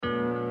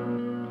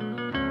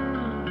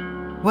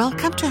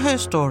Welcome to Her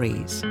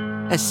Stories,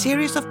 a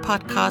series of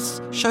podcasts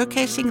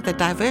showcasing the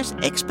diverse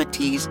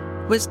expertise,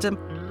 wisdom,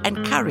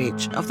 and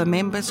courage of the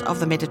members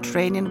of the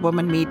Mediterranean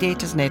Women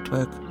Mediators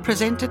Network,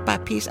 presented by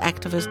peace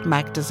activist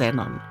Magda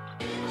Zenon.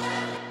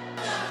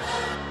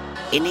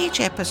 In each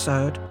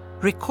episode,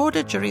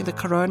 recorded during the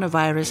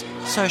coronavirus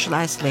social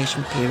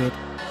isolation period,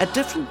 a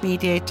different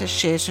mediator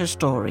shares her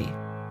story.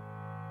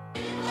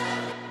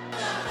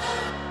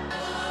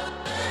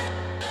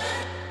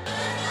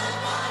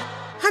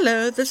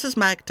 Hello, this is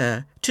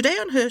Magda. Today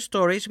on Her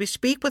Stories, we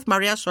speak with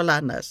Maria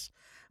Solanas.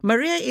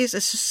 Maria is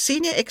a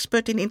senior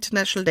expert in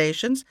international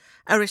relations,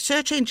 a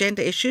researcher in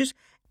gender issues,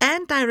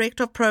 and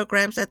director of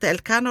programs at the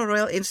Elcano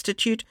Royal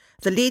Institute,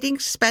 the leading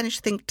Spanish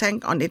think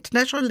tank on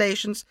international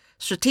relations,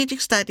 strategic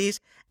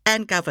studies,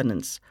 and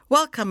governance.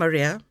 Welcome,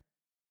 Maria.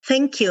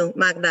 Thank you,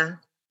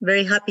 Magda.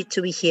 Very happy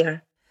to be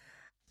here.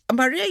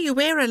 Maria, you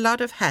wear a lot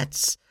of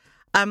hats.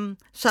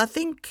 So I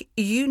think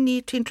you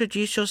need to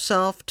introduce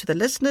yourself to the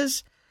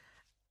listeners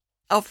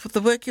of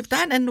the work you've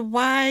done and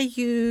why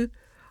you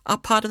are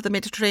part of the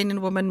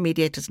Mediterranean Women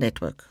Mediators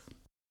Network.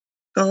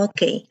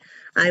 Okay,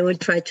 I will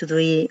try to do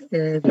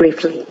it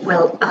briefly.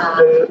 Well,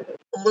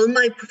 all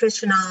my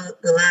professional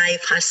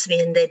life has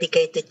been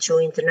dedicated to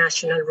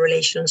international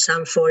relations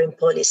and foreign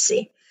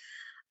policy.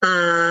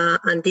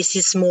 And this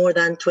is more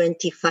than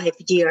 25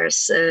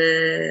 years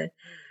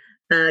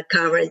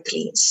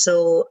currently.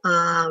 So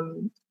I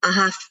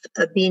have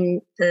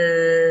been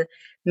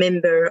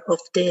member of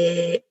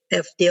the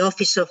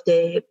office of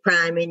the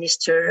Prime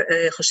Minister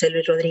José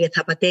Luis Rodríguez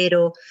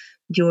Zapatero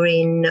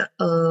during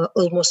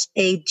almost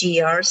 8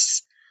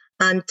 years,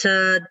 and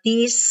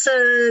this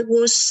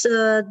was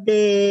a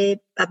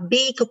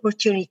big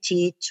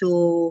opportunity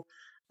to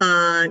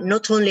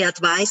not only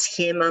advise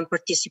him and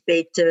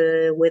participate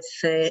with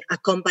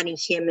accompanying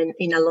him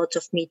in a lot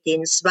of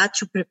meetings, but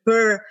to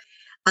prepare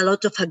a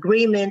lot of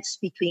agreements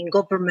between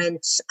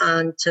governments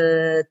and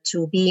to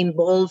be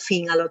involved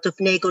in a lot of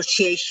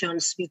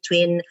negotiations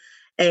between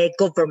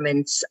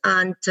governments.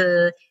 And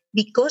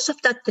because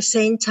of that, at the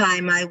same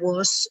time, I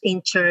was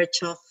in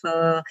charge of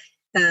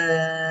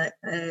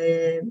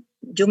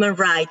human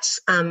rights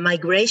and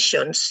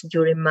migrations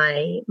during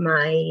my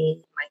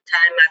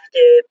time at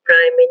the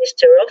Prime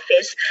Minister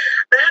office.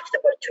 I have the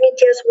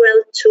opportunity as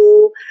well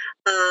to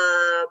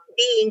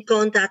be in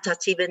contact and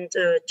even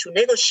to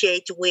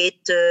negotiate with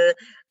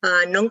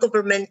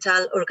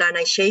non-governmental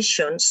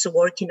organizations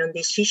working on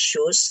these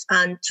issues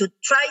and to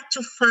try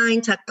to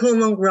find a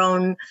common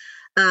ground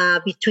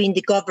between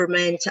the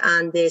government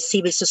and the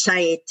civil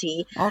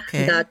society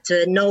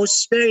that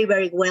knows very,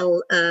 very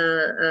well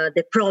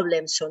the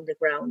problems on the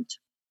ground.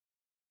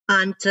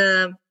 And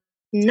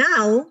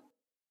now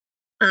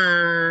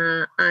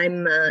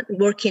I'm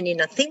working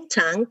in a think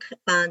tank,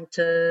 and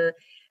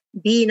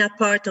being a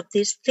part of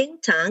this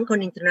think tank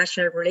on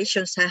international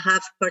relations, I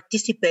have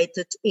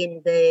participated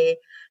in the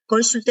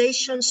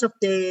consultations of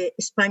the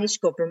Spanish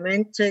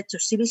government to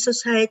civil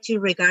society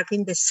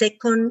regarding the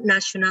second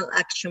National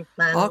Action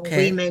Plan on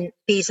Women,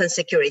 Peace and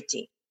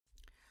Security.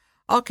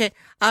 Okay.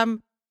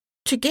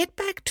 To get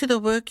back to the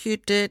work you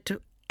did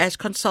as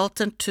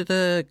consultant to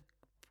the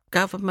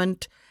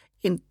government,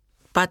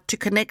 but to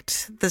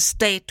connect the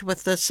state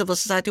with the civil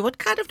society, what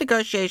kind of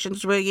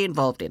negotiations were you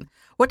involved in?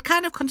 What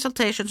kind of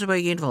consultations were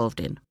you involved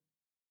in?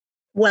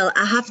 Well,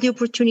 I have the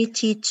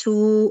opportunity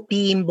to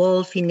be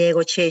involved in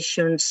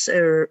negotiations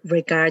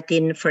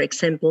regarding, for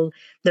example,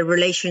 the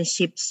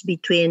relationships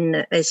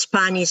between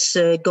Spanish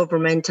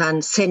government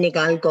and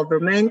Senegal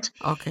government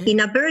in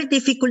a very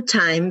difficult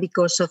time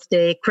because of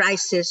the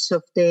crisis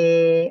of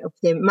the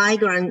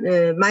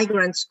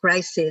migrants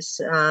crisis,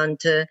 and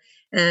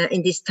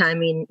in this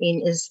time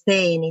in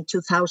Spain in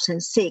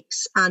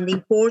 2006, and the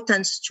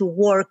importance to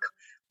work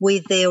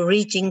with the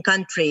origin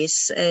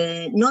countries,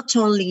 not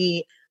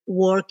only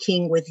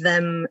working with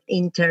them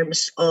in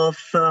terms of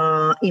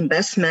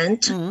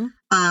investment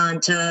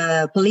and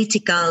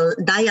political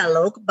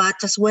dialogue,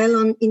 but as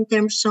well in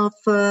terms of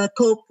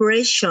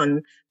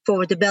cooperation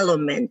for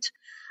development.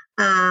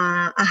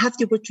 I have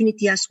the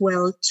opportunity as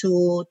well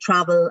to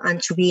travel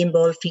and to be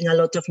involved in a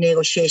lot of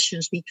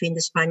negotiations between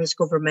the Spanish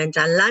government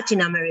and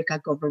Latin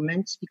America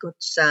governments,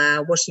 because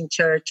I was in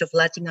charge of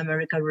Latin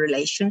America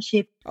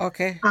relationship.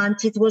 And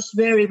it was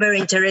very, very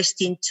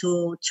interesting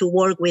to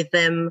work with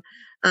them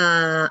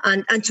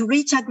and to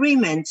reach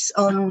agreements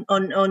on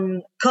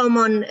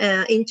common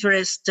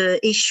interest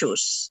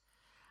issues.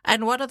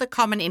 And what are the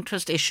common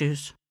interest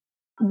issues?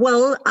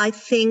 Well, I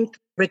think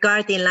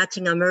regarding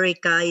Latin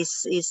America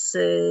is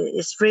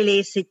really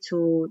easy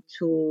to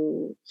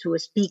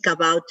speak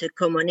about the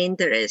common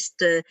interest.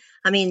 The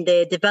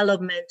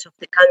development of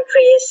the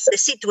countries, the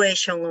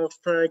situation of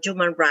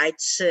human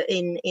rights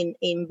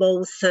in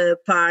both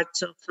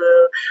parts of,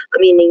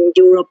 in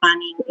Europe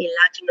and in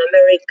Latin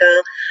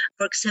America.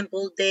 For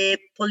example, the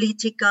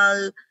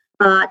political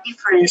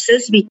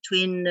differences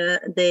between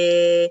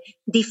the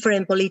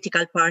different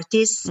political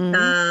parties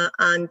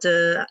and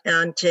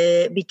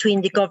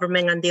between the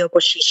government and the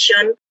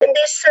opposition. In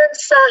this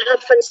sense, I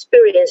have an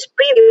experience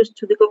previous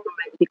to the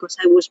government because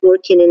I was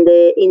working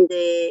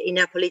in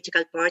a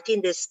political party,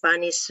 in the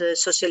Spanish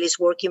Socialist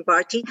Working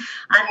Party,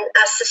 and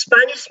as a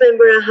Spanish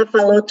member, I have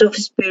a lot of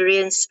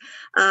experience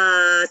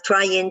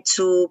trying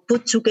to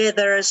put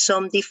together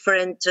some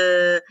different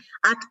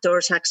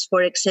actors, as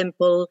for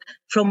example,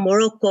 from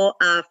Morocco,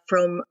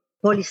 from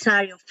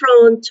Polisario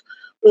Front,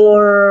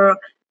 or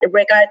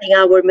regarding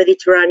our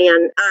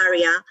Mediterranean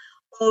area,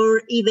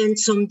 or even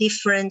some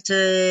different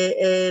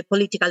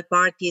political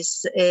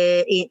parties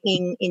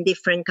in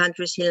different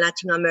countries in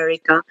Latin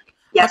America.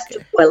 Yes,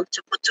 okay.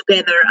 To put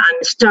together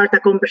and start a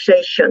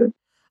conversation.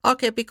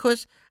 Okay,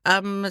 because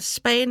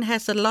Spain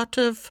has a lot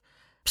of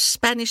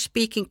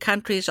Spanish-speaking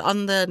countries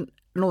in the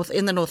north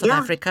of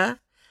Africa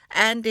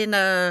and in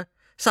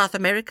South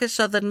America,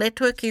 so the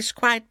network is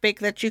quite big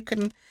that you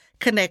can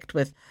connect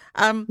with.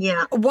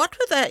 What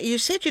were the? You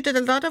said you did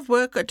a lot of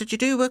work. Did you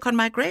do work on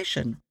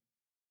migration?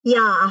 Yeah,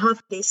 I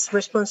have this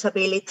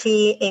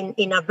responsibility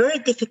in a very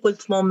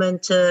difficult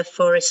moment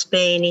for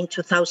Spain in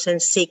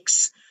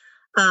 2006.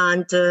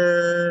 And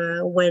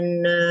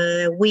when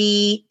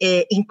we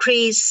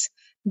increase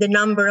the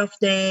number of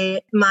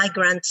the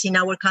migrants in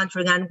our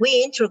country and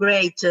we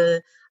integrate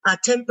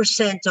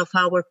 10% of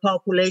our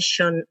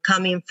population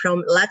coming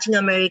from Latin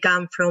America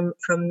and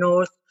from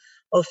north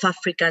of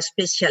Africa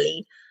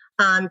especially.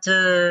 And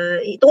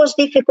it was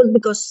difficult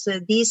because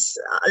a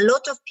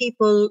lot of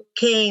people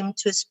came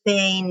to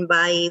Spain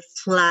by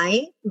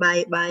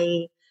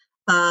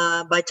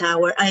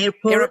our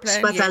airports,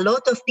 but a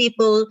lot of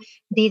people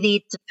did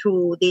it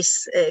through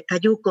these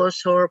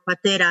cayucos or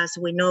pateras.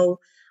 We know,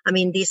 I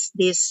mean, this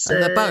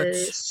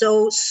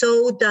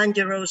so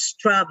dangerous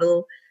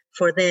travel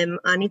for them,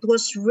 and it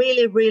was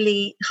really,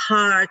 really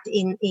hard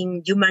in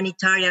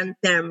humanitarian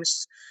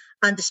terms.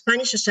 And the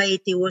Spanish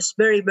society was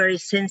very, very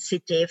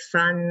sensitive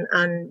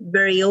and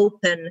very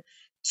open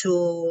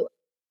to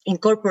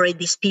incorporate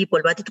these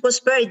people. But it was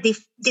very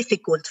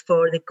difficult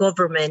for the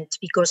government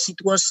because it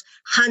was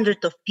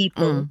hundreds of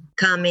people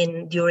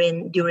coming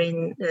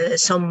during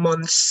some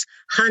months,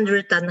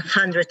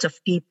 hundreds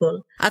of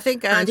people. I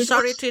think,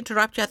 sorry to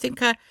interrupt you, I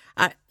think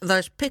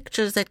those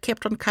pictures that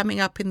kept on coming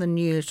up in the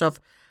news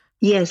of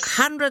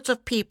hundreds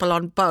of people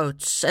on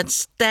boats and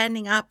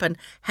standing up and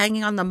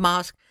hanging on the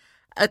mast,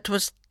 it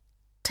was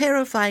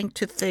terrifying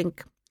to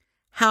think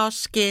how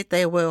scared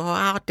they were or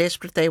how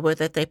desperate they were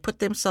that they put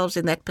themselves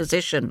in that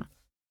position.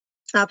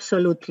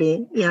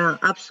 Absolutely. Yeah,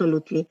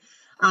 absolutely.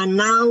 And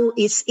now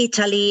it's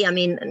Italy. I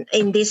mean,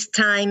 in these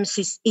times,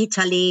 it's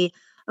Italy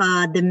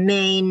the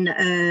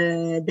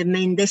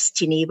main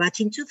destiny. But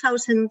in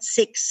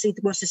 2006, it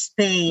was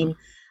Spain.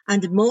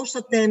 And most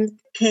of them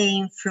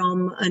came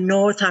from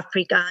North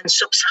Africa and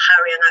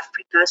Sub-Saharan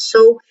Africa.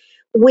 So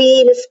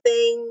we in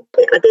Spain,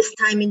 at this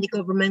time in the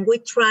government, we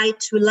tried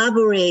to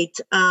elaborate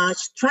a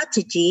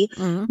strategy,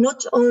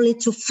 not only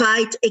to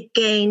fight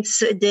against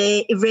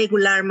the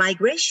irregular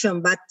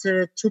migration, but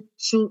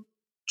to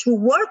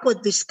work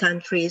with these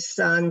countries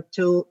and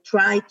to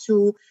try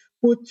to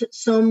put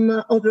some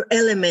other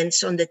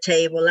elements on the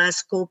table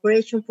as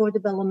cooperation for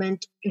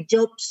development,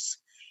 jobs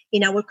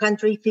in our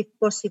country, if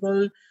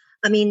possible.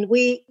 I mean,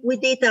 we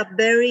did a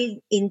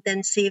very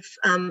intensive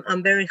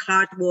and very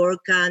hard work,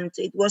 and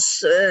it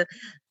was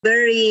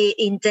very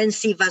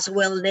intensive as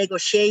well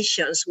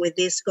negotiations with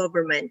these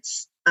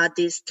governments at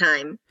this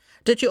time.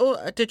 Were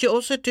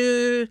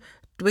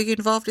you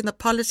involved in the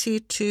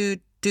policy to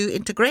do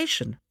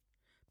integration?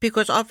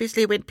 Because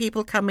obviously when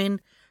people come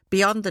in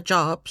beyond the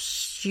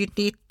jobs, you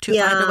need to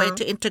find a way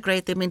to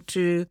integrate them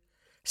into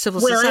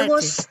civil society.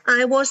 Well,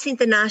 I was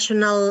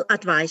international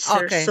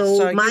advisor,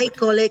 so my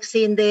colleagues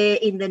in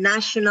the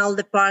national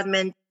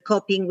department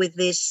coping with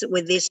this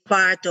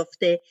part of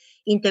the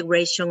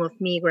integration of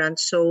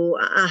migrants. So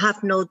I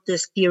have no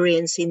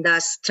experience in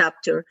that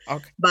chapter.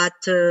 Okay. But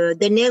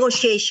the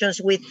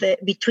negotiations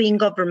between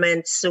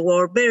governments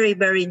were very,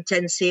 very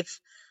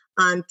intensive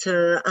and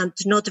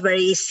not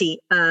very easy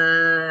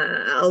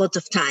a lot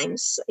of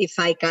times, if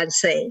I can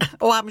say.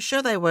 Oh, I'm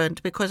sure they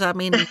weren't, because I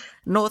mean,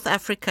 North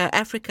Africa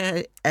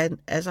and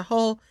as a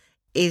whole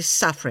is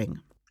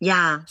suffering.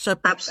 Yeah, so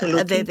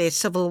absolutely. There's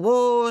civil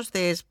wars,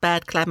 there's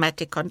bad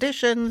climatic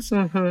conditions,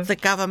 the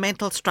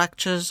governmental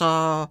structures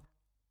are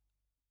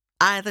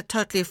either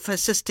totally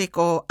fascistic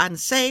or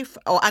unsafe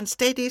or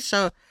unsteady,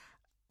 so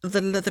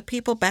the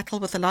people battle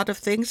with a lot of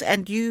things,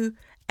 and you,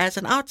 as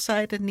an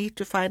outsider, need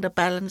to find a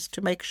balance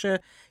to make sure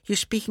you're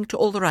speaking to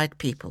all the right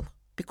people,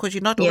 because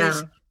you're not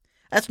always.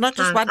 It's not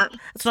just one.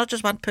 It's not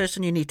just one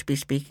person you need to be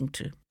speaking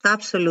to.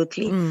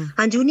 Absolutely,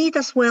 and you need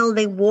as well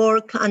the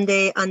work and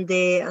the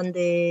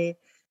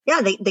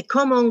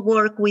common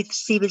work with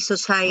civil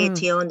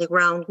society on the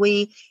ground.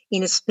 We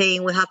in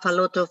Spain we have a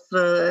lot of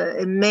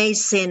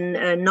amazing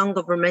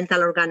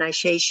non-governmental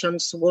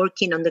organizations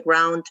working on the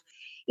ground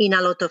in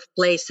a lot of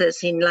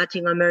places in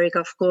Latin America,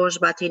 of course,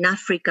 but in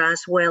Africa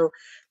as well.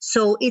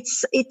 So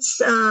it's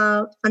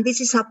and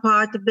this is a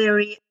part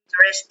very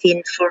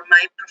interesting for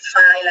my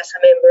profile as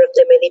a member of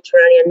the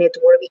Mediterranean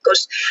Network,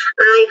 because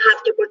I have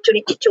the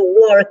opportunity to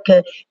work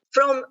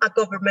from a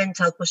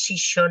governmental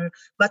position,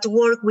 but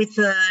work with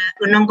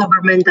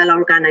non-governmental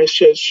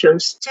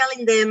organizations,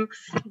 telling them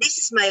this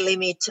is my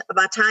limit,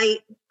 but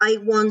I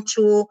want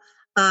to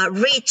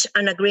reach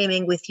an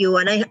agreement with you,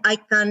 and I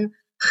can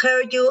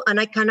hear you and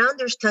I can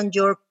understand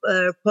your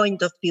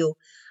point of view.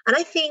 And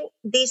I think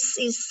this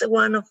is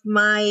one of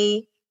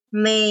my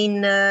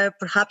main,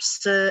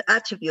 perhaps,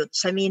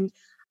 attributes. I mean,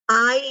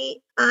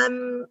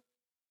 I'm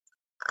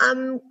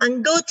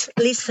good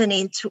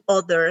listening to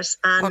others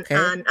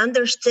and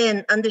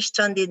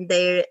understanding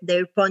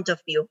their point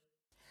of view.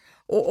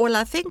 Well,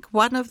 I think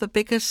one of the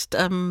biggest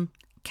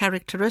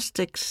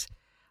characteristics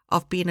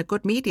of being a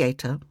good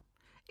mediator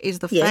is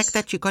the fact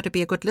that you've got to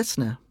be a good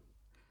listener.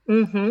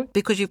 Mm-hmm.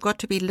 Because you've got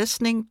to be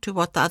listening to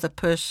what the other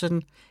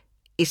person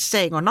is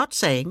saying or not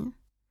saying,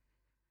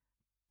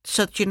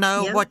 so that you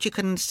know what you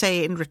can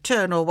say in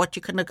return, or what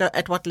you can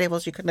at what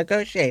levels you can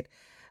negotiate.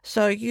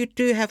 So you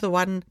do have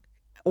one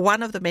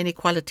of the many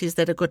qualities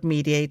that a good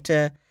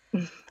mediator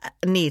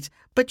needs.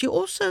 But you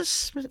also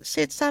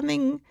said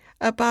something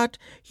about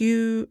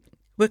you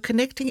were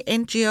connecting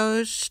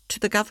NGOs to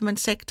the government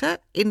sector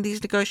in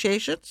these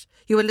negotiations.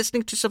 You were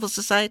listening to civil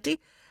society.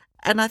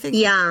 And I think,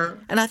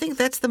 and I think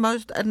that's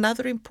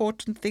another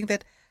important thing,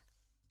 that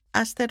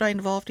us that are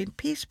involved in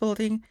peace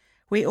building,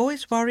 we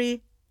always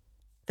worry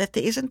that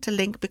there isn't a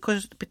link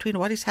between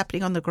what is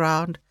happening on the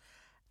ground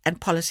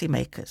and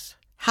policymakers.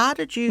 How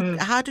did you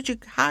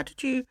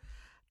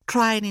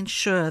try and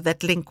ensure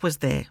that link was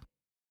there?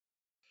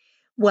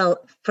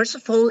 Well, first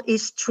of all,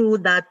 it's true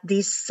that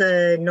these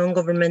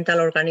non-governmental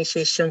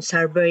organizations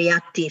are very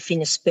active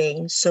in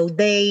Spain. So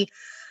they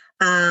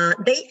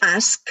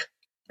ask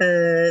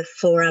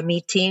for a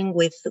meeting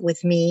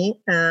with me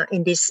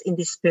in this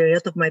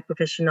period of my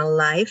professional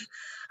life,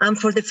 and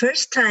for the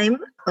first time,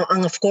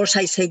 and of course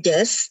I say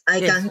yes.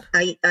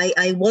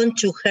 I want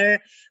to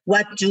hear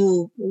what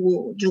you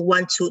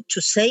want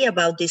to say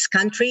about this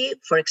country,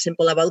 for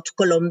example, about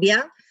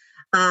Colombia,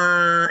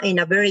 in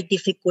a very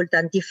difficult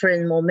and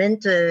different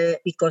moment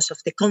because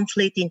of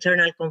the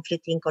internal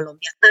conflict in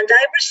Colombia. And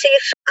I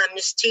received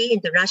Amnesty,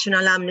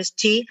 International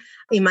Amnesty,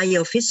 in my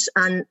office,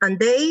 and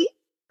they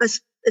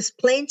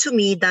explained to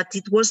me that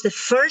it was the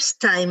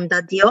first time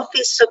that the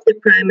office of the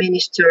Prime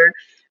Minister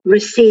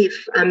received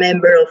a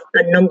member of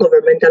a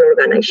non-governmental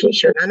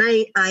organization. And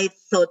I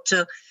thought,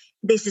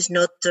 this is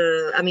not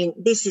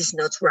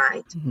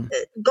right. Mm-hmm.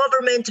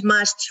 Government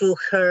must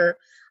hear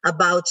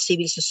about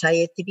civil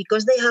society,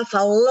 because they have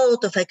a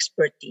lot of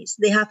expertise.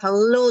 They have a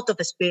lot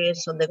of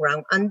experience on the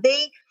ground, and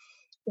they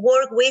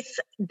work with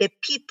the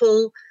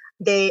people,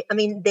 the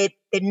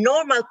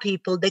normal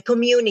people, the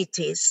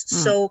communities.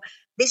 So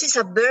this is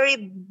a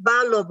very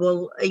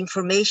valuable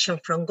information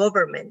from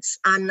governments.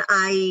 And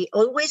I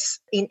always,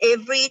 in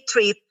every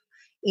trip,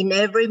 in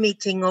every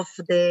meeting of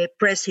the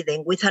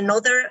president with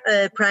another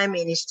prime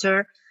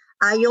minister,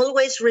 I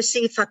always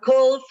receive a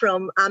call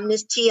from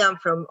Amnesty and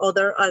from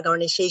other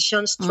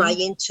organizations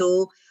trying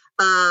to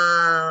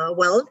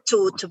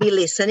be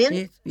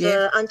listening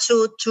and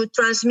to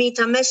transmit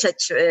a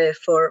message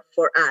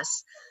for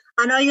us.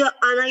 And I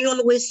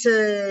always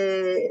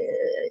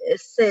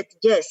said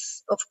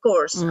yes, of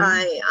course.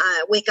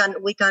 We can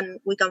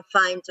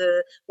find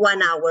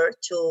 1 hour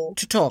to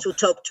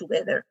talk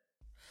together.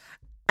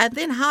 And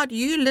then, how do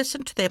you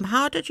listen to them?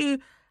 How did you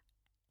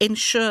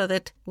ensure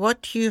that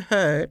what you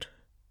heard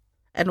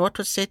and what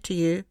was said to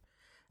you,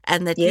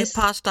 and that you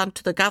passed on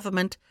to the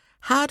government?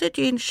 How did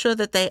you ensure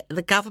that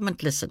the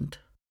government listened?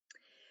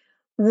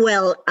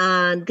 Well,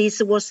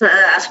 this was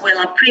as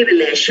well a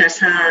privilege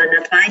as an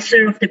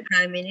advisor of the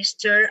Prime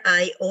Minister.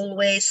 I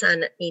always,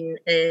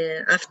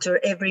 after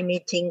every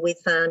meeting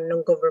with a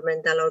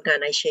non-governmental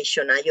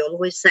organization, I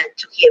always sent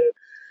to him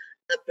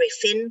a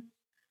briefing.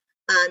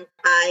 And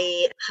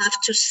I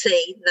have to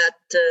say that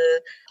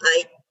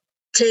I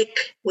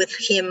take with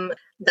him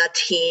that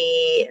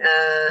he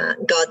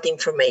got the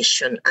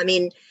information. I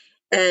mean,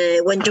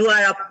 when you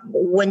are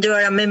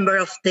a member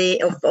of the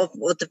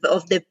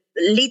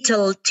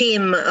little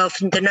team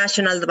of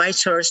international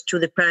advisors to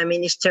the Prime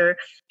Minister,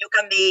 you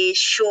can be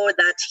sure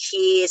that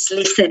he is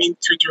listening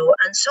to you.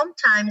 And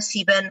sometimes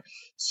even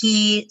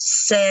he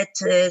said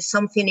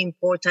something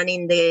important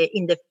in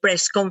the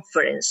press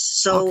conference.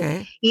 So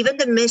even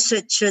the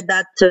message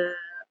that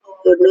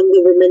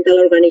non-governmental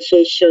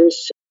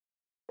organizations,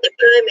 the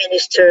Prime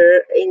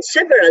Minister, in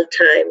several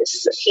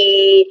times,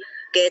 he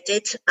get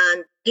it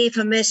and give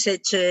a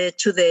message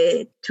to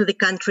the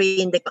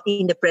country in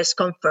the press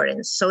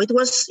conference. So it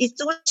was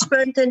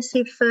very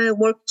intensive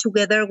work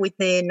together with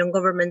the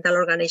non-governmental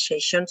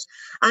organizations,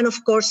 and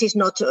of course it's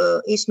not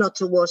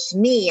was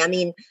me. I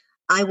mean,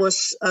 I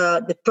was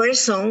the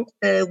person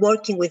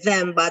working with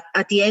them, but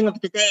at the end of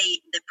the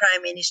day, the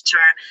Prime Minister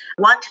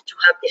wanted to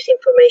have this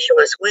information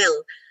as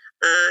well.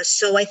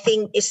 So I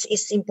think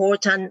it's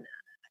important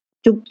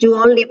to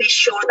only be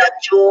sure that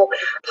you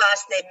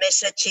pass the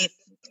message if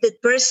the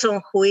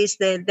person who is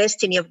the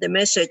destiny of the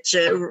message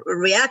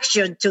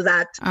reaction to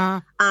that.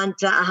 And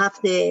I have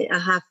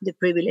the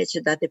privilege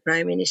that the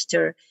Prime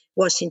Minister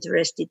was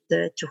interested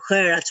to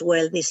hear as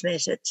well this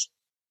message.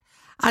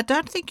 I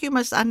don't think you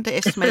must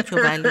underestimate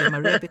your value,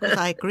 Maria, because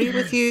I agree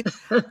with you.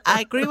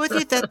 I agree with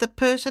you that the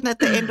person at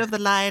the end of the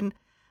line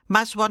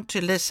must want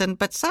to listen,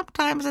 but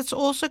sometimes it's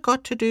also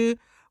got to do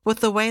with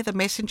the way the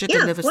messenger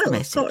delivers the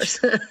message.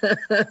 Of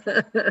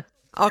course.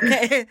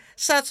 Okay,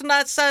 so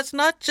it's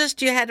not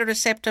just you had a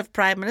receptive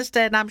Prime Minister,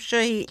 and I'm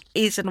sure he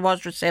is and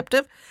was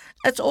receptive.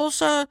 It's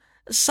also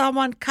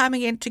someone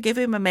coming in to give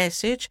him a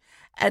message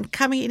and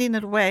coming in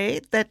a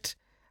way that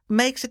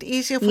makes it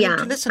easier for him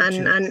to listen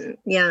to.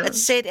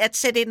 It's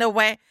said in a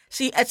way.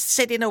 See, it's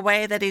said in a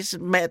way that is.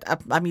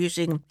 I'm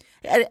using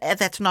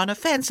that's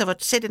non-offensive.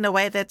 It's said in a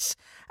way that's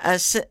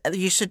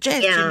you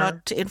suggest. You're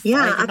not.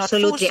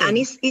 Absolutely. Not and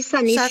it's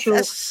an issue.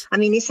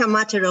 It's a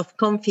matter of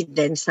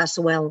confidence as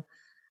well.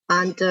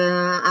 And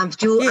I'm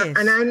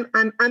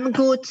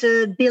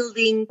good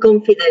building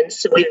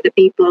confidence with the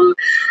people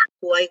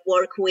who I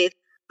work with.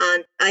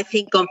 And I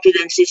think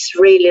confidence is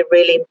really,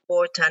 really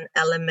important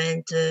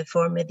element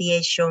for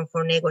mediation,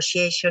 for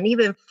negotiation,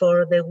 even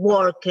for the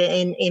work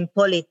in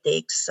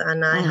politics.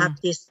 And I have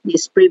this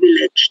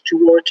privilege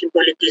to work in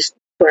politics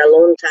for a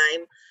long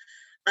time.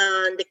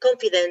 And the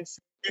confidence,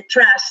 the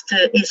trust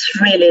is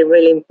really,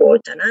 really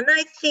important. And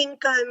I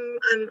think I'm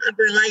a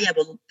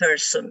reliable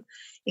person,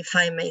 if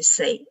I may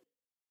say.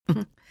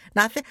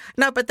 Nothing.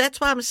 No, but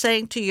that's why I'm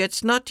saying to you,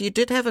 it's not. You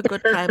did have a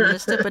good Prime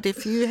Minister, but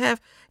if you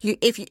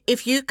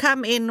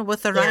come in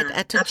with the right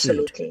attitude,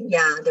 absolutely,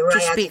 the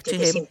right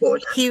attitude is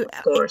important.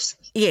 Of course,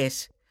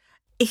 yes.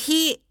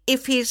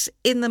 If he's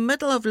in the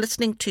middle of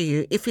listening to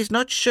you, if he's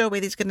not sure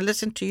whether he's going to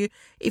listen to you,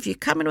 if you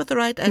come in with the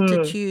right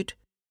attitude,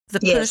 the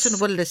person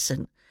will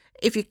listen.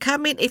 If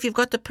you've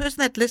got the person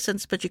that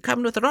listens, but you come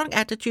in with the wrong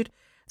attitude,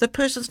 the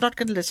person's not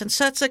going to listen.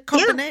 So it's a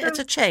combination. It's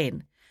a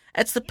chain.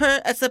 It's the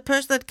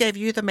person that gave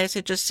you the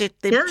messages set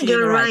them to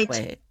you the right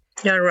way.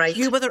 You're right.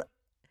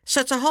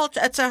 So it's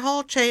a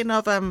whole chain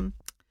of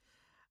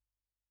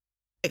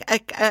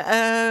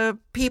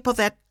people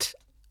that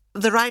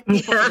the right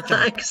people for the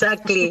job.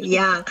 Exactly.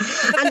 Yeah,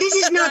 and this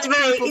is not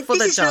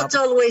not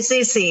always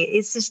easy.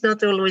 It's just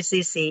not always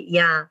easy.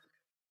 Yeah.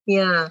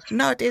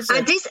 No, it isn't.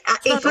 And this,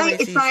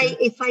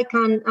 if I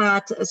can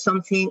add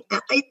something,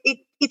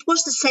 it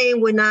was the same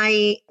when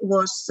I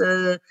was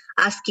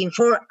asking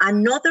for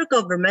another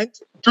government,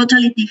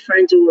 totally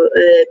different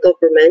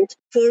government,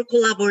 for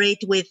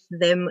collaborate with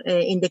them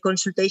in the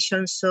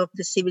consultations of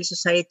the civil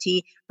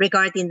society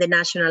regarding the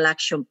National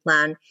Action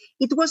Plan.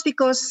 It was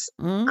because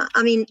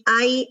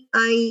I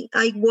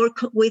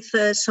work with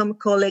some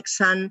colleagues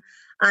and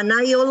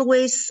I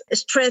always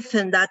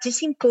strengthen that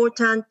it's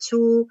important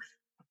to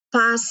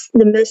pass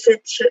the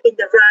message in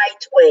the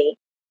right way.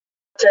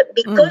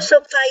 Because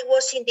of I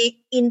was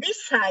in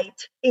this side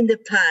in the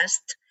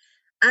past,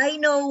 I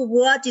know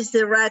what is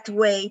the right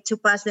way to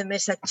pass the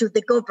message to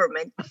the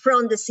government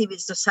from the civil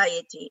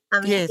society.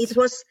 It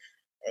was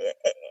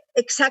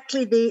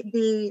exactly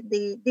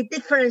the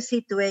different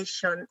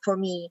situation for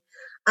me,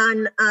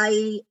 and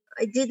I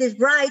did it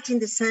right in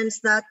the sense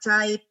that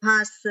I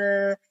passed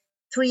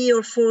 3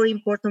 or 4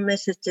 important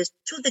messages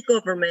to the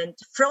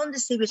government from the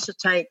civil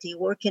society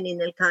working in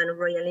Elcano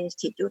Royal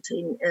Institute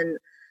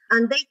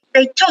and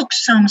they took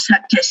some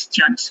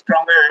suggestions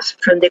from us,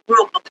 from the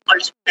group of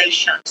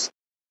consultations.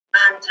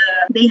 And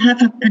they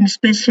have a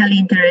special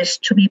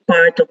interest to be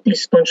part of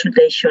these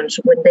consultations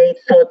when they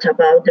thought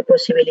about the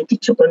possibility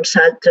to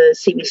consult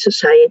civil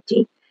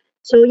society.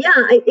 So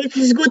it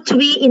is good to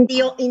be in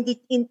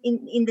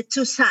the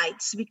two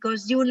sides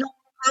because you know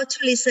how to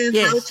listen,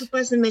 how to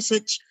pass the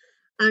message,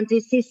 and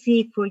it's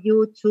easy for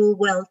you to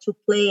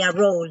play a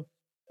role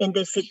in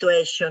this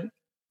situation.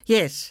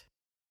 Yes.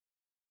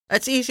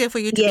 It's easier for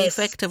you to be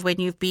effective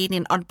when you've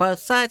been on both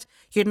sides.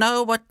 You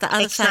know what the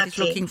other side is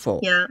looking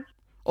for. Yeah.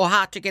 Or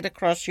how to get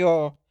across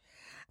your...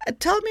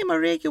 Tell me,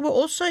 Maria, you were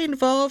also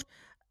involved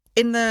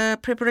in the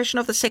preparation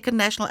of the second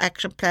National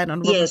Action Plan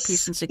on Women,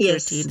 Peace and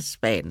Security in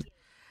Spain.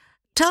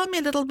 Tell me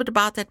a little bit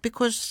about that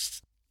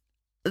because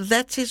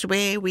that is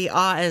where we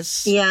are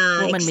as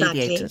women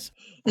mediators.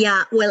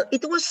 Yeah, well,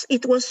 it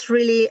was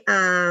really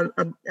a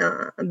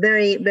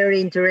very, very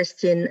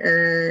interesting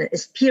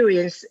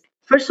experience.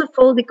 First of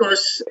all,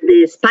 because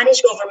the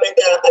Spanish government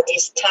at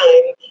this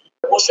time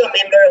was a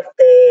member of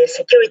the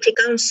Security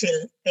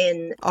Council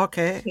in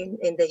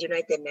the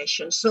United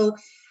Nations. So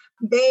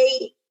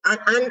they,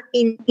 and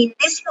in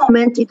this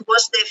moment, it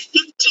was the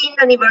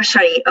 15th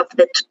anniversary of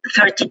the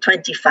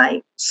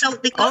 3025. So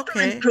the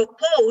government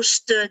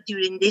proposed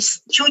during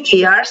these 2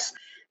 years,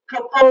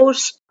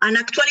 an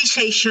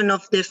actualization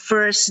of the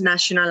first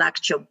National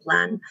Action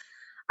Plan.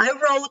 I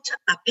wrote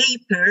a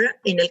paper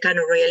in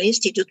Elcano Royal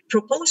Institute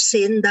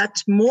proposing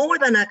that more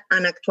than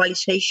an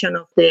actualization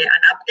of an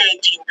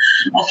updating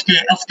of the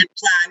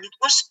plan, it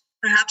was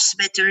perhaps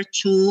better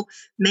to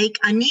make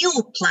a new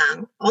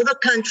plan. Other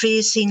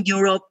countries in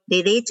Europe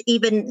did it.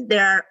 Even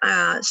there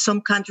are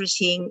some countries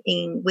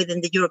within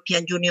the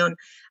European Union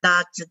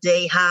that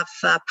they have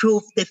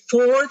approved the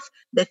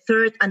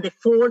third, and the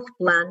fourth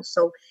plan.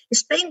 So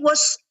Spain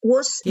was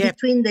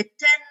between the 10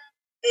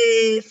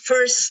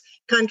 first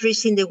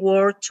countries in the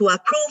world to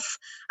approve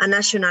a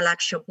national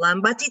action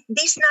plan. But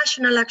this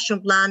national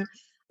action plan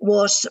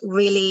was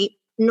really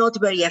not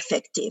very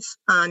effective.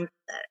 And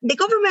the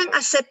government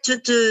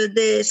accepted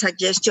the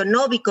suggestion,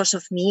 not because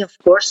of me, of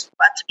course,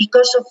 but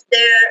because of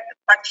their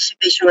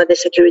participation at the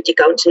Security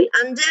Council.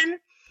 And then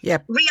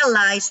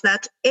realized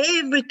that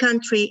every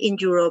country in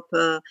Europe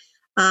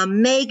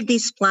make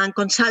this plan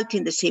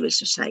consulting the civil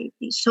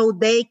society. So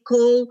they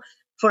call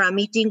for a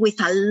meeting with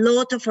a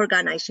lot of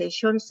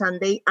organizations, and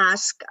they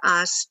ask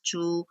us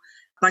to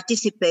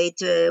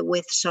participate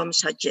with some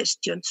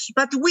suggestions.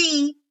 But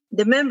we,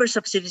 the members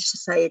of civil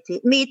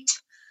society, meet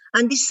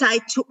and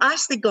decide to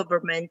ask the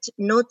government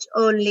not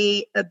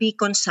only be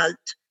consult,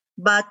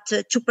 but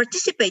to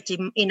participate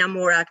in a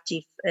more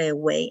active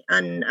way.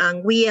 And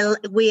we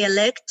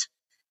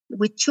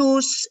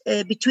choose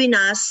between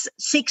us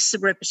 6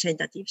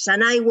 representatives.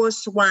 And I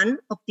was one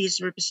of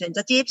these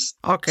representatives,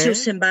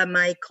 chosen by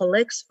my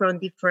colleagues from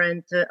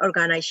different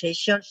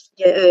organizations,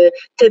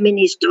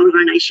 feminist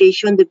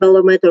organizations,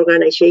 development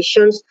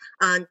organizations,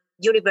 and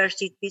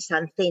universities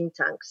and think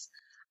tanks.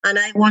 And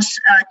I was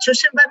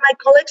chosen by my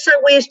colleagues,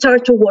 and we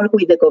started to work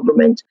with the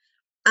government.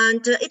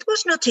 And it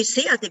was not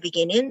easy at the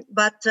beginning,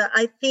 but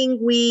I think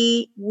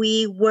we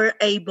were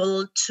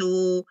able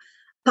to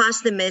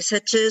pass the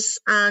messages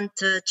and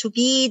to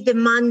be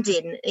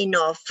demanding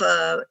enough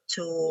to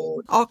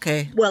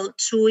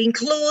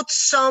include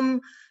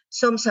some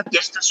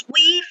suggestions.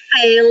 We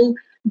failed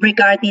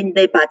regarding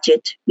the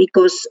budget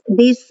because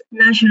this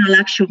national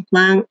action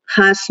plan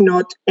has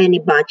not any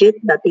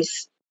budget. That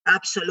is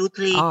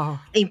absolutely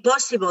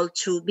impossible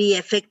to be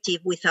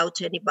effective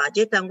without any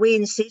budget, and we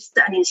insist.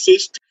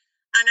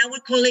 And our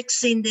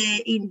colleagues in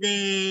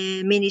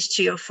the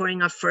Ministry of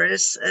Foreign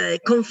Affairs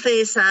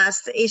confess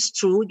us, it's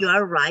true, you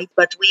are right,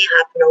 but we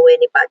have no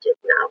any budget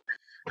now.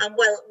 And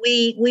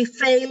we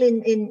fail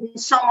in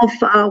some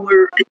of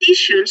our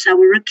petitions, our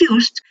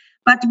requests,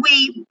 but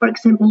for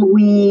example,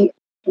 we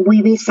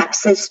be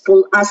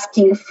successful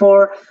asking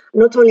for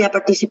not only a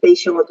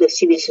participation of the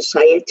civil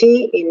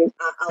society in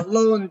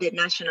along the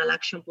National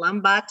Action Plan,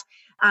 but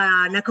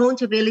an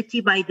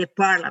accountability by the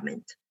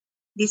Parliament.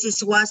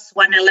 This was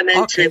one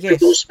element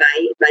produced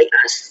by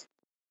us.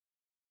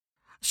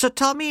 So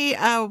tell me,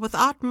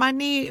 without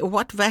money,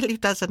 what value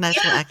does a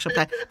national action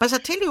plan? But I'll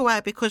tell you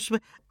why, because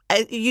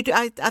I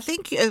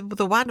think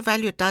the one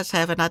value it does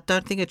have, and I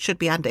don't think it should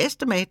be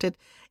underestimated,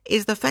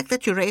 is the fact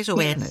that you raise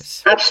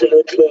awareness. Yes,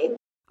 absolutely.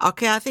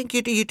 Okay, I think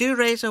you do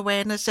raise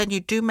awareness, and you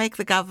do make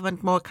the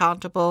government more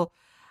accountable.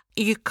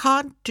 You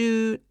can't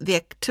do the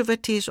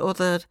activities or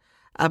the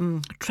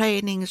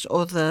trainings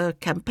or the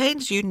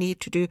campaigns you need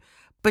to do,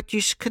 but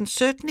you can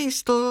certainly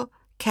still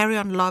carry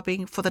on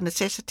lobbying for the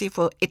necessity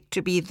for it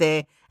to be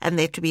there and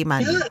there to be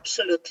money. Yeah,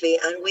 absolutely.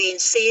 And we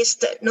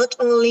insist not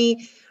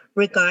only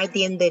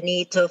regarding the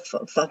need of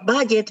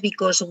budget,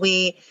 because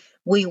we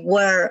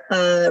were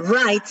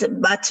right,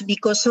 but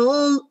because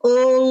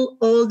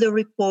all the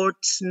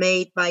reports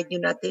made by the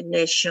United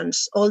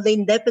Nations, all the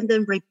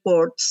independent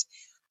reports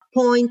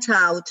point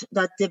out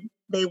that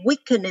the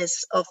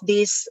weakness of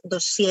this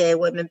dossier,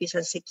 women, peace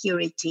and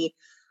security,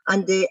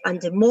 and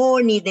the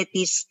more needed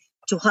is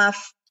to have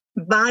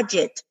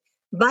budget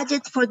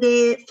for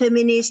the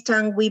feminist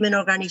and women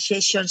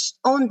organizations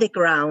on the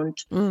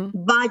ground,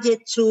 budget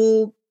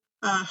to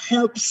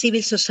help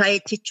civil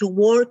society to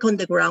work on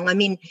the ground. I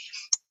mean,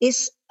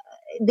 it's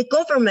the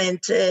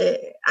government,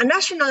 a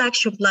national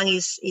action plan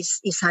is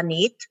a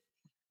need,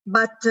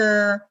 but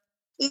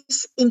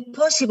it's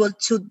impossible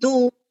to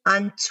do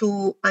and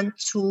to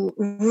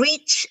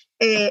reach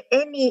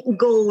any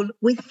goal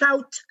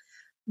without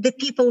the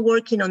people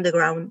working on the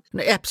ground.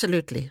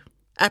 Absolutely.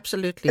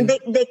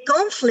 The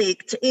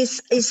conflict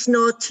is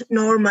not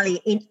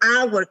normally in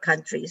our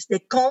countries. The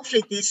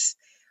conflict is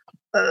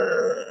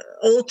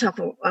out of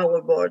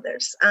our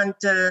borders. And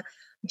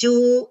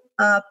you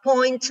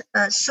point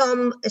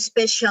some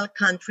special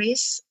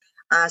countries,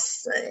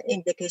 as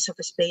in the case of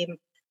Spain,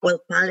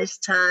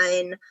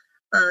 Palestine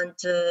and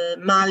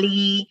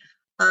Mali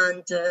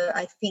and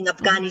I think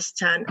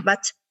Afghanistan.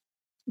 But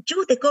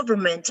you, the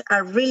government,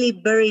 are really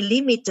very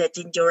limited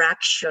in your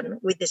action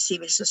with the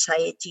civil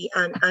society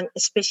and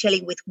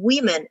especially with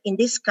women in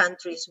these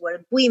countries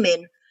where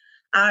women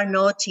are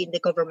not in the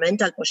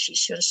governmental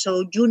position.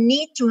 So you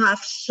need to have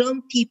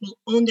some people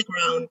on the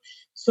ground,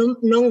 some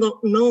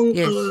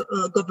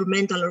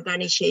non-governmental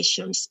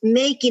organizations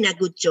making a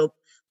good job,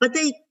 but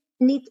they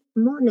need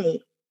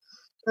money.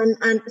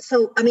 And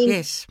so, I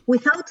mean,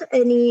 without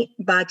any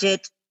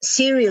budget,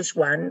 serious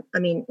one, I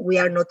mean, we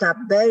are not a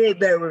very,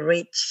 very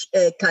rich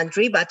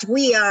country, but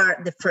we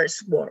are the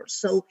first world.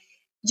 So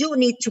you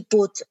need to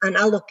put and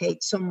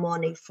allocate some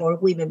money for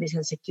women, peace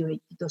and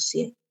security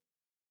dossier.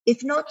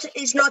 If not,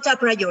 it's not a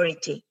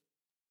priority.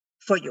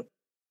 for you.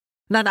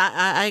 No,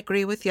 I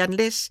agree with you.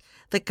 Unless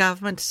the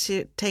government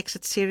takes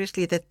it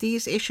seriously, that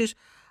these issues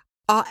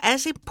are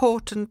as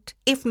important,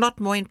 if not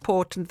more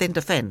important, than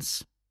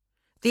defence.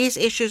 These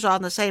issues are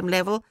on the same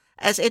level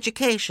as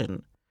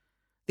education.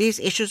 These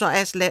issues are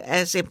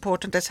as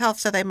important as health,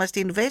 so they must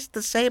invest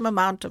the same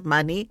amount of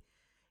money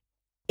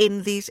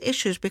in these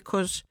issues,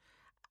 because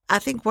I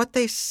think what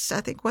they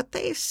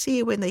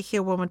see when they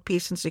hear women,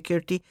 peace and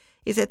security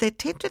is that they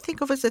tend to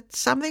think of it as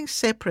something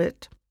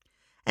separate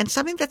and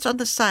something that's on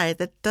the side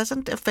that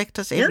doesn't affect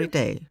us every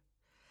day.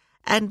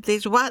 And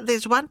there's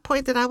one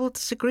point that I will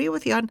disagree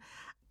with you on.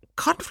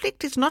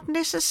 Conflict is not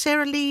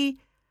necessarily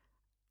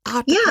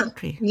out the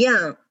country.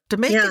 Yeah.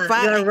 Domestic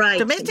violence. You're right.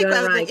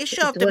 The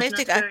issue of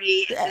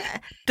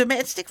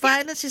domestic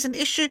violence is an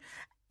issue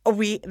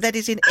that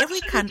is in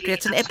every country.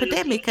 It's an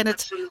epidemic, and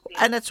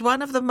it's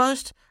one of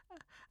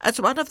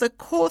the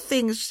core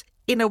things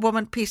in a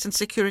woman, peace and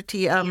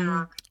security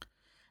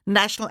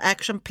national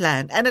action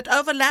plan, and it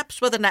overlaps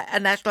with a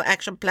national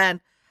action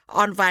plan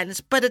on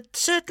violence. But it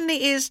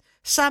certainly is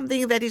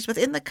something that is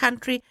within the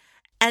country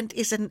and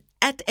is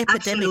at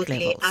epidemic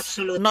levels.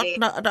 Absolutely.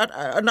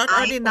 Not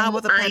only now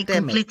with the pandemic. I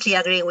completely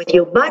agree with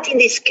you. But in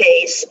this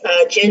case,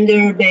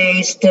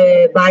 gender-based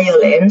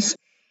violence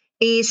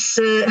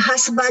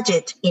has a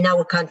budget in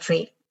our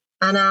country,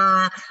 and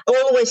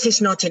always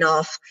is not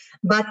enough.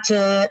 But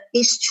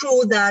it's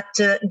true that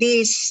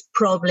this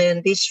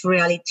problem, this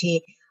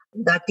reality,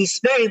 that is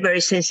very,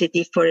 very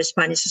sensitive for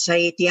Spanish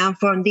society and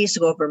for this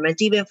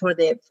government, even for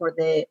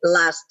the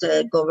last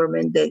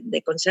government,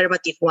 the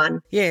conservative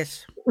one.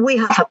 Yes. We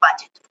have a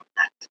budget for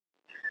that.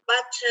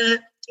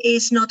 But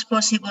it's not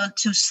possible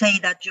to say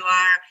that you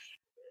are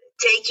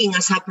taking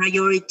as a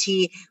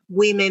priority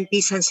women,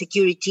 peace and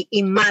security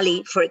in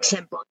Mali, for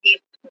example, if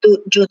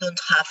you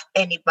don't have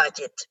any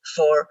budget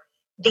for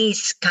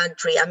this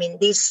country. I mean,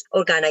 these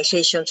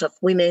organizations of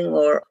women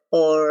or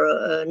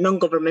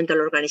non-governmental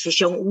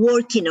organizations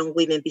working on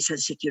women, peace and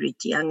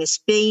security. And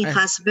Spain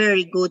has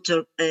very good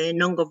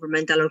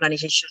non-governmental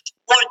organizations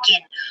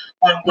working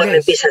on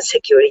women, peace and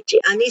security.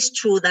 And it's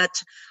true that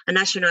a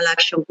national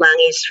action plan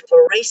is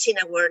for raising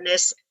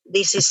awareness.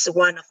 This is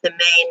one of the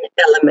main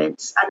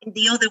elements. And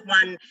the other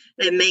one,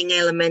 the main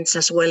elements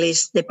as well,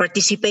 is the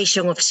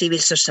participation of civil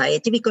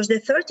society, because the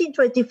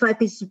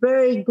 1325 is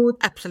very good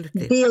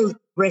built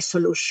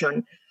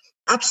resolution.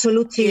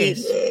 Absolutely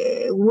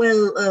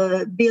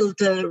well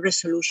built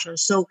resolution.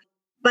 So,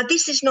 but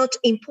this is not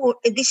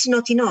important. This is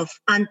not enough.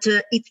 And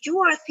if you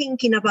are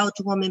thinking about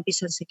women,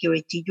 peace and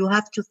security, you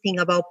have to think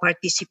about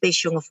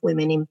participation of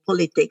women in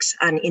politics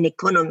and in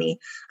economy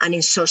and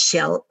in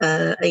social,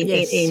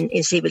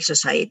 in civil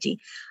society.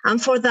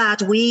 And for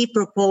that, we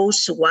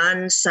propose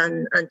once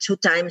and 2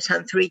 times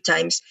and 3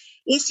 times.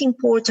 It's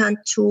important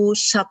to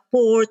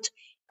support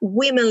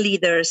women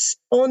leaders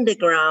on the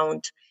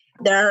ground.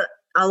 There are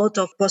a lot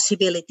of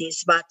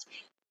possibilities, but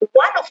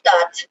one of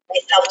that,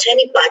 without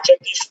any budget,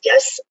 is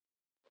just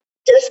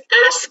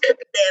ask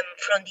them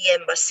from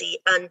the embassy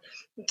and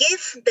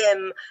give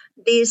them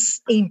this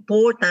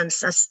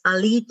importance as a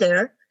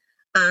leader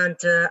and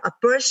a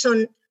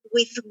person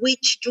with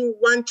which you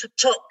want to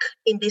talk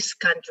in this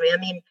country. I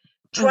mean,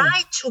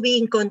 try to be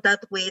in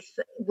contact with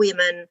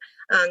women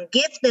and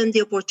give them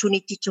the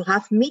opportunity to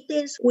have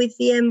meetings with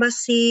the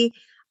embassy,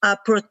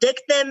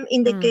 protect them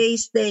in the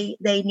case they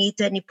need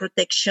any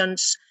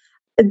protections.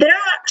 There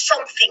are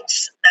some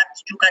things that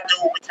you can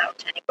do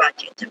without any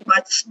budget,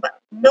 but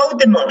know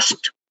the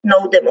most,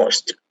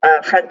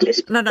 frankly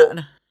speaking.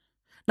 No,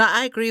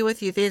 I agree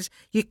with you.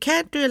 You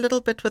can do a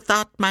little bit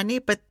without money,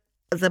 but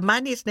the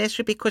money is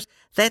necessary because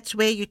that's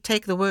where you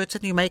take the words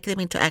and you make them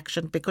into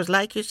action. Because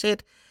like you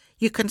said,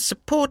 you can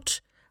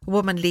support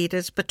women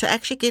leaders, but to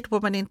actually get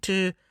women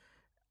into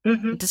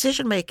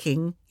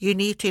decision-making, you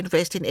need to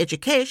invest in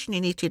education,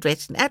 you need to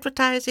invest in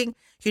advertising,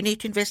 you need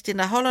to invest in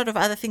a whole lot of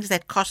other things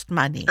that cost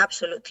money.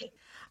 Absolutely.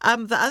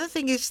 The other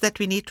thing is that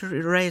we need to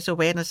raise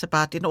awareness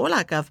about in all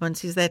our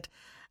governments is that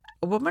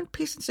women,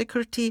 peace and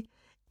security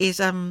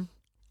is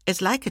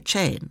like a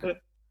chain.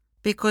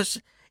 Because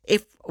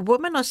if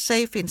women are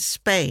safe in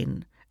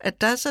Spain,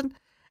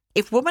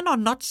 if women are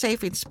not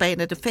safe in Spain,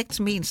 it affects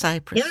me in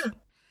Cyprus. Yeah.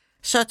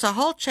 So it's a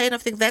whole chain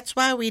of things. That's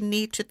why we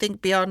need to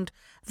think beyond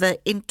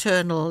the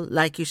internal,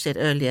 like you said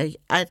earlier.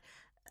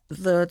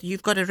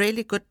 You've got a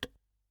really good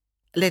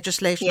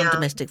legislation on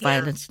domestic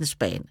violence in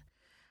Spain,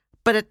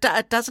 but it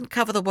doesn't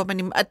cover the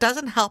woman. It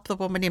doesn't help the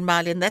woman in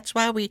Mali, and that's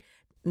why we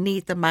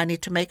need the money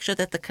to make sure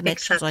that the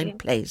connections are in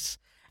place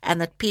and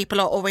that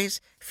people are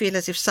always feel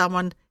as if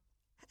someone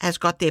has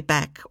got their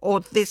back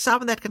or there's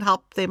someone that can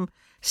help them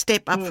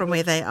step up from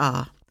where they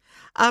are.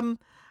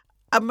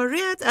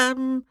 Maria,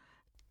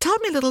 tell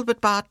me a little bit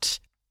about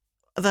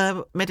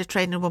the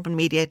Mediterranean Women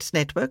Mediators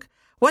Network.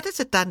 What has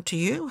it done to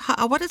you?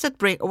 What has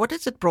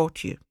it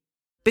brought you?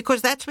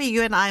 Because that's where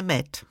you and I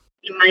met.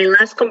 In my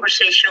last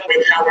conversation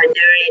with our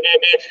dear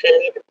Irene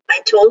Felin,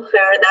 I told her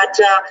that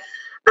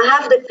I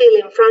have the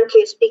feeling,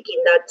 frankly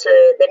speaking, that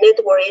the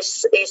network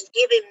is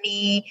giving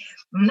me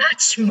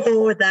much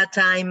more that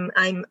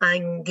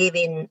I'm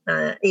giving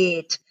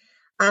it,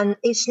 and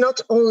it's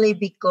not only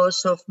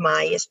because of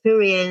my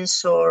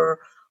experience or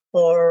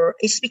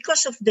it's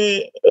because of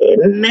the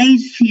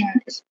amazing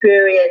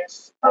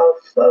experience of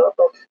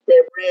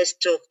the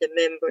rest of the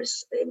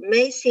members,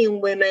 amazing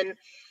women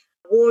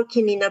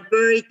working in a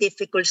very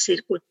difficult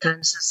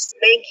circumstances,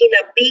 making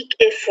a big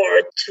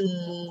effort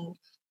to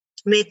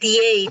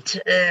mediate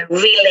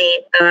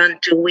really and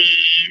we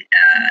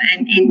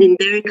and in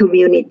their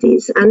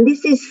communities, and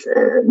this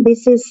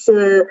is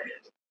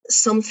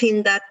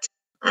something that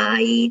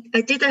I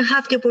didn't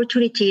have the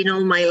opportunity in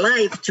all my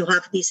life to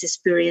have this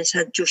experience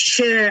and to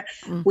share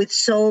with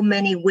so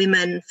many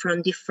women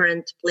from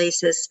different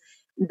places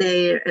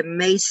their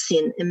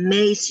amazing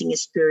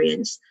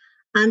experience.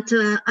 And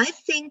I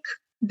think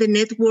the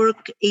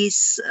network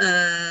is,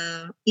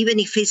 even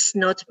if it's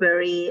not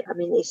very, I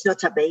mean, it's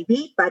not a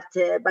baby, but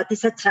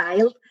it's a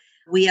child.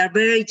 We are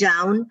very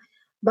young.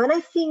 But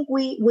I think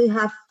we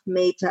have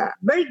made a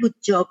very good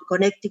job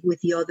connecting with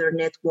the other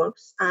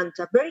networks and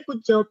a very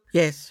good job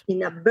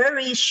in a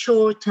very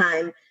short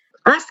time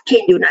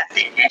asking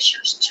United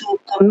Nations to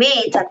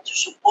commit and to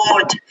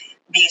support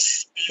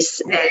these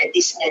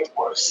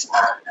networks.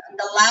 And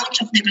the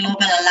launch of the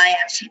Global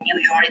Alliance in New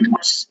York, it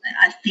was,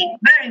 I think,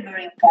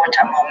 very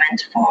important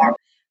moment for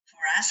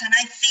us. And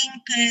I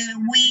think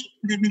we,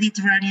 the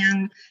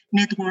Mediterranean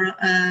Network,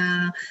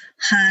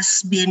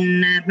 has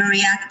been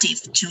very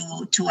active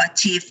to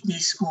achieve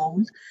this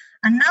goal.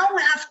 And now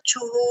we have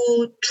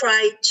to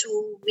try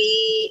to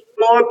be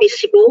more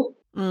visible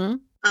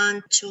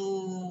and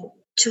to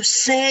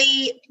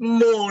say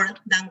more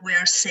than we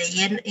are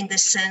saying, in the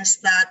sense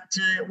that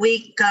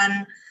we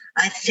can,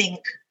 I think,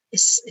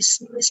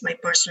 is my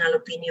personal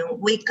opinion,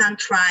 we can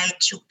try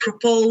to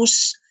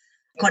propose,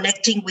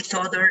 connecting with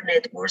other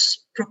networks,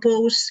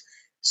 propose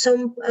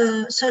some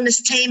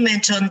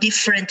statement on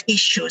different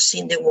issues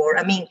in the world.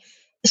 I mean,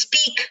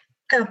 speak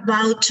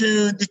about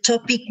the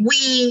topic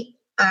we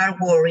are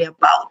worried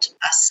about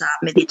as a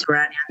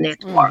Mediterranean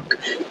network.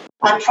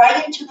 And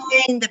trying to do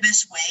it in the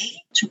best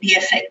way, to be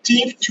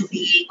effective, to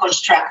be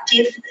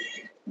constructive.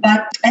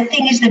 But I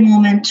think it's the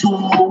moment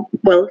to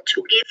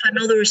give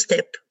another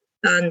step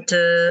and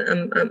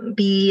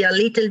be a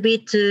little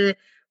bit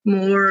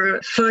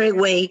more far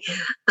away,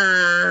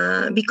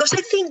 because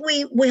I think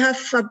we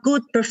have a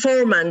good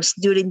performance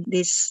during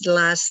these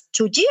last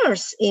 2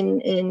 years,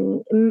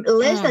 in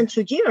less than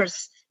 2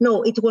 years.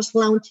 No, it was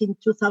launched in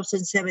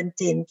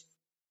 2017.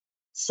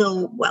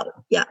 So,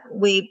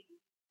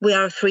 we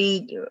are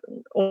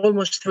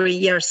almost 3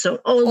 years, so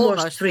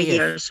almost 3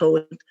 years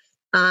old.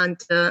 And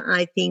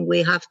I think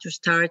we have to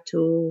start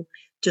to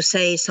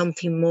say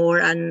something more.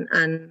 And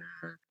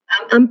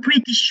I'm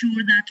pretty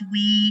sure that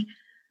we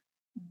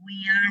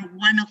are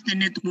one of the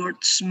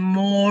networks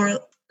more,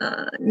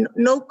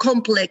 no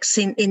complex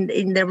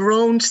in the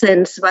wrong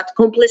sense, but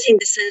complex in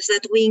the sense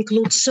that we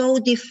include so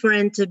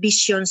different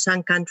visions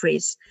and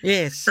countries.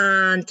 Yes.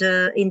 And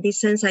in this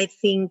sense, I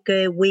think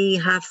we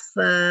have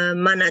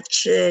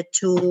managed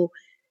to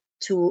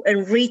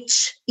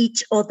enrich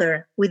each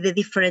other with the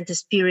different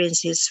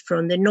experiences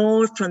from the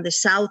north, from the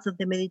south of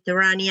the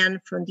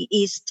Mediterranean, from the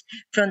east,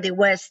 from the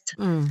west.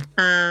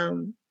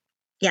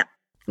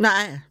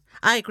 No,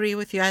 I agree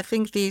with you. I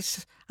think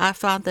I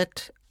found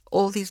that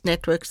all these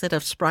networks that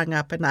have sprung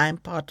up, and I'm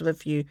part of a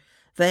few,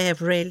 they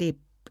have really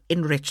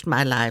enriched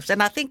my lives.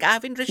 And I think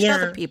I've enriched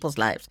other people's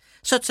lives.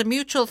 So it's a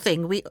mutual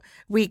thing.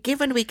 We give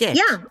and we get.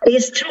 Yeah,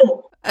 it's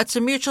true. It's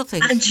a mutual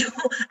thing. And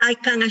I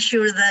can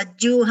assure that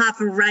you have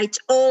enriched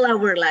all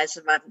our lives,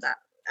 Amanda.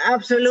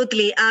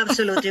 Absolutely.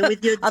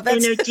 With your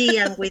energy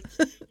and with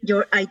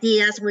your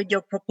ideas, with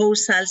your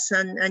proposals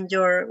and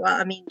your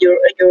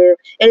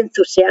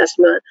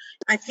enthusiasm.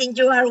 I think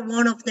you are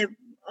one of the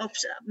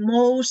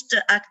most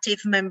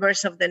active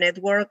members of the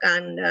network,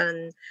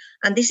 and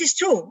this is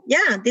true.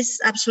 Yeah, this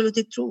is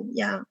absolutely true.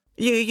 Yeah.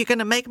 You're going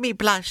to make me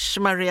blush,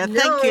 Maria.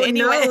 Thank you.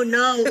 Anyway.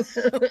 No.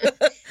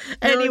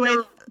 Anyway.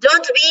 No.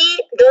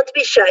 Don't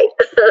be shy.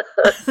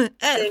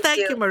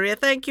 Thank you, Maria.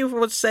 Thank you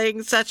for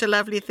saying such a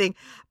lovely thing.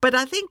 But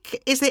I think,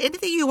 is there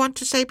anything you want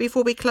to say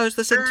before we close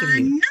this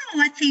interview? No,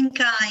 I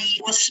think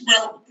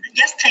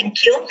just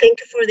thank you. Thank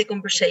you for the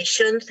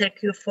conversation.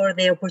 Thank you for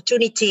the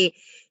opportunity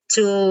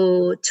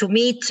to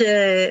meet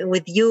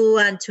with you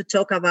and to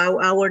talk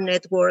about our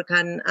network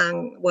and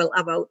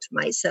about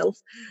myself.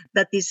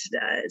 That is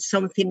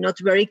something not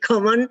very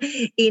common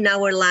in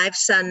our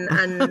lives, and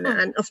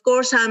of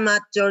course I'm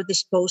at your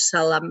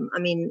disposal. At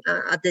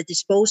the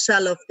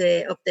disposal of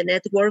the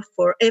network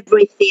for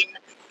everything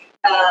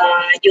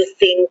you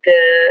think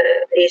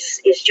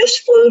is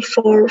useful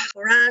for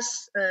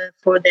us,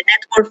 for the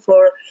network,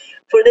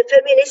 for the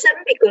feminism,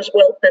 because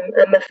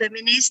I'm a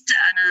feminist,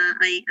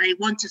 and I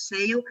want to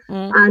say you,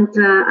 and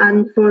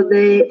for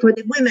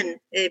the women,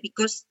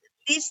 because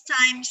these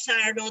times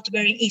are not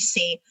very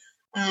easy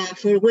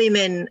for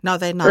women. No,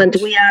 they're not. And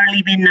we are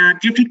living a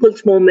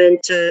difficult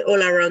moment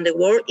all around the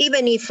world,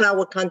 even if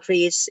our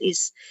country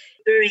is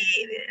very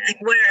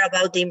aware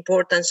about the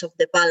importance of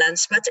the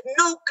balance. But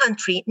no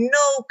country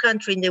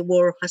in the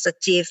world has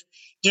achieved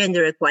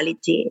gender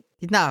equality.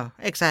 No,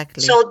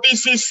 exactly. So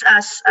this is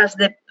as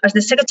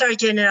the Secretary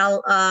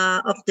General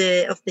of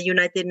the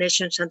United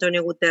Nations,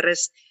 Antonio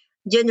Guterres.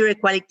 Gender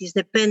equality is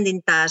the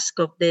pending task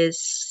of the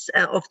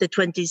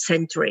 20th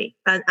century,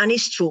 and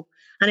it's true.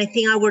 And I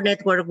think our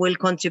network will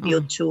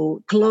contribute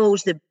to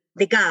close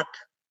the gap,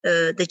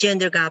 the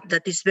gender gap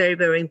that is very,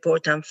 very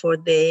important for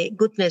the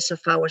goodness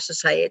of our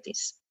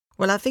societies.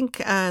 Well, I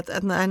think,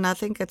 and I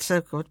think it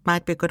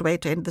might be a good way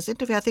to end this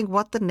interview. I think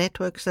what the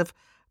networks have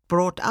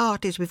brought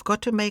out is we've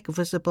got to make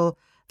visible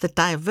the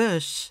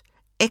diverse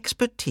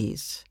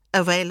expertise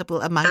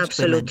available amongst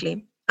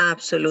women.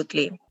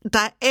 Absolutely.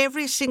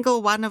 Every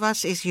single one of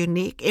us is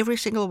unique. Every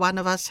single one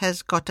of us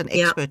has got an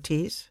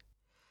expertise.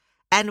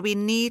 And we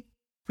need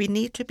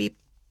to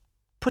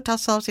put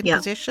ourselves in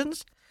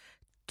positions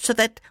so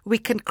that we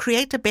can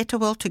create a better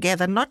world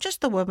together, not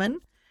just the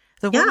women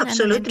and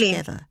the men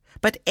together,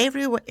 but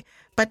everyone.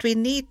 But we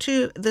need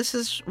to, this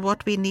is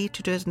what we need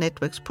to do as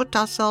networks, put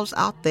ourselves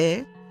out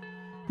there,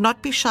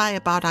 not be shy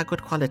about our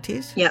good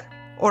qualities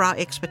or our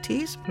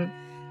expertise,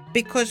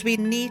 because we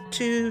need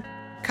to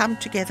come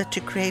together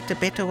to create a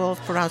better world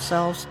for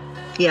ourselves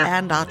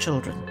and our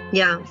children.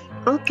 Yeah.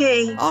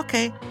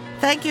 Okay.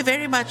 Thank you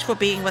very much for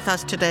being with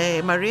us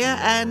today, Maria.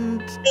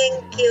 And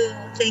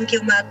thank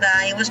you, Magda.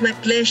 It was my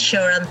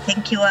pleasure, and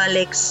thank you,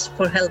 Alex,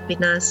 for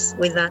helping us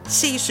with that.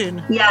 See you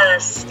soon.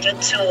 Yes, you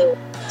too.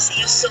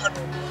 See you soon.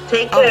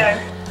 Take care.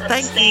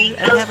 Thank you,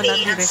 and have a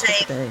lovely rest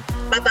of the day.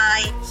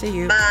 Bye-bye. See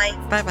you. Bye.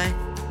 Bye-bye.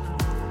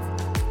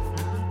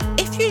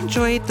 If you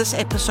enjoyed this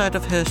episode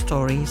of Her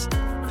Stories,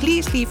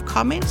 please leave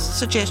comments,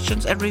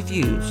 suggestions, and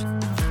reviews,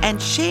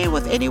 and share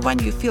with anyone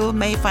you feel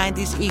may find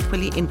this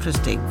equally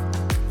interesting.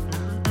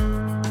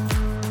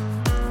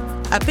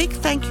 A big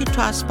thank you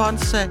to our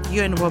sponsor,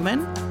 UN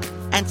Women,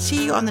 and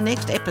see you on the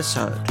next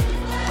episode.